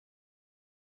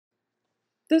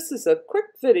This is a quick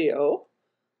video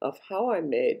of how I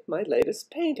made my latest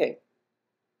painting.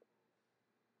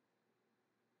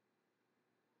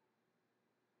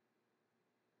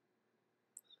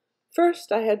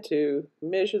 First, I had to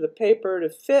measure the paper to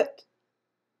fit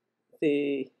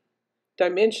the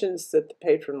dimensions that the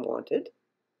patron wanted.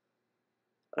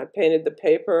 I painted the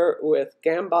paper with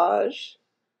gamboge,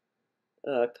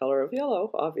 color of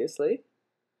yellow, obviously.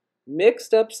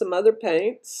 Mixed up some other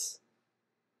paints,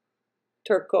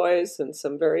 turquoise and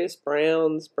some various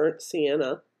browns, burnt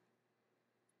sienna.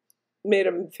 Made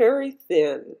them very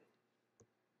thin.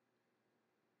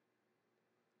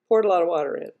 Poured a lot of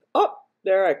water in. Oh,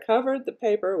 there I covered the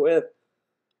paper with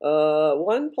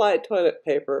one-ply toilet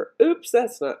paper. Oops,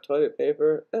 that's not toilet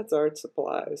paper. That's art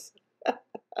supplies.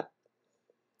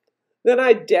 Then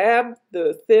I dabbed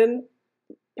the thin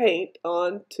paint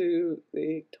onto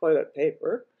the toilet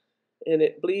paper, and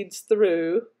it bleeds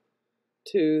through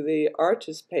to the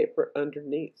arches paper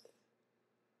underneath.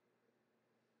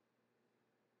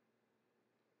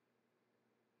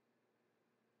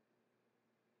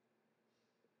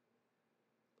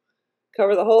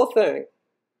 Cover the whole thing.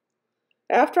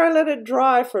 After I let it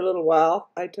dry for a little while,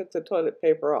 I took the toilet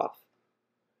paper off.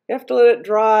 You have to let it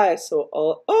dry,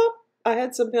 so I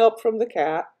had some help from the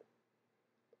cat.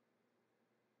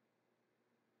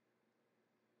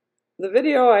 The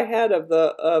video I had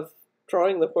of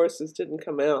drawing the horses didn't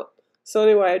come out. So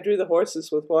anyway, I drew the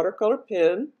horses with watercolor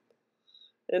pen,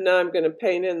 and now I'm going to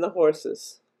paint in the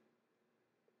horses.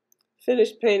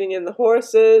 Finished painting in the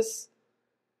horses,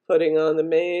 putting on the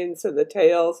manes and the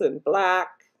tails in black.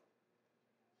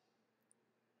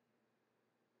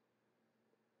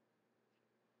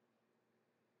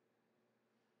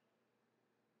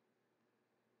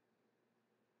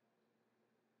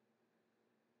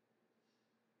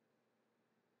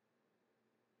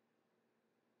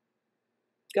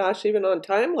 Gosh, even on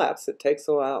time lapse it takes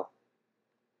a while.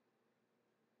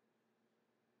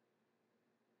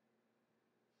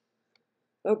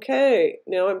 Okay,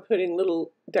 now I'm putting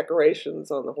little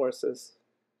decorations on the horses.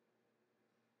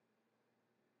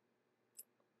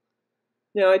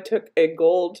 Now I took a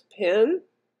gold pen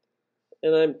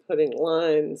and I'm putting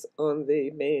lines on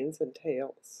the manes and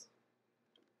tails.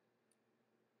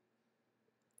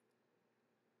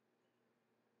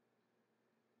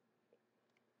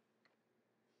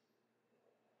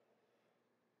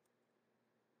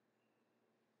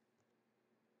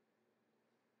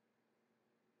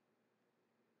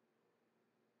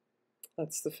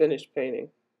 That's the finished painting.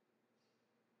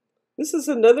 This is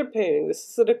another painting. This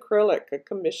is an acrylic, a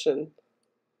commission.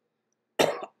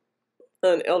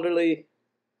 An elderly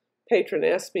patron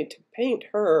asked me to paint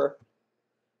her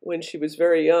when she was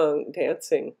very young,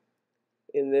 dancing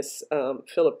in this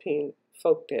Philippine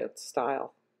folk dance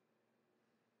style.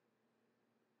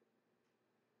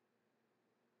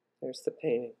 There's the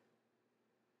painting.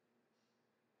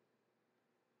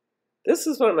 This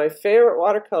is one of my favorite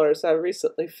watercolors I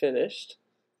recently finished.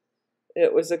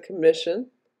 It was a commission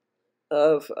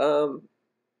of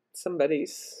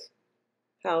somebody's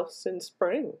house in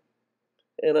spring,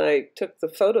 and I took the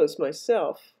photos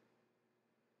myself.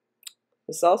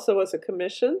 This also was a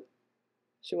commission.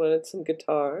 She wanted some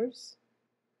guitars.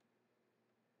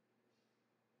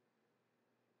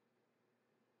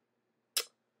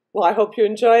 Well, I hope you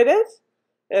enjoyed it,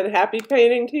 and happy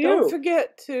painting to you. Don't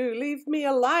forget to leave me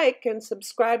a like and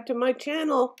subscribe to my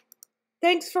channel.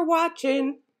 Thanks for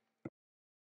watching.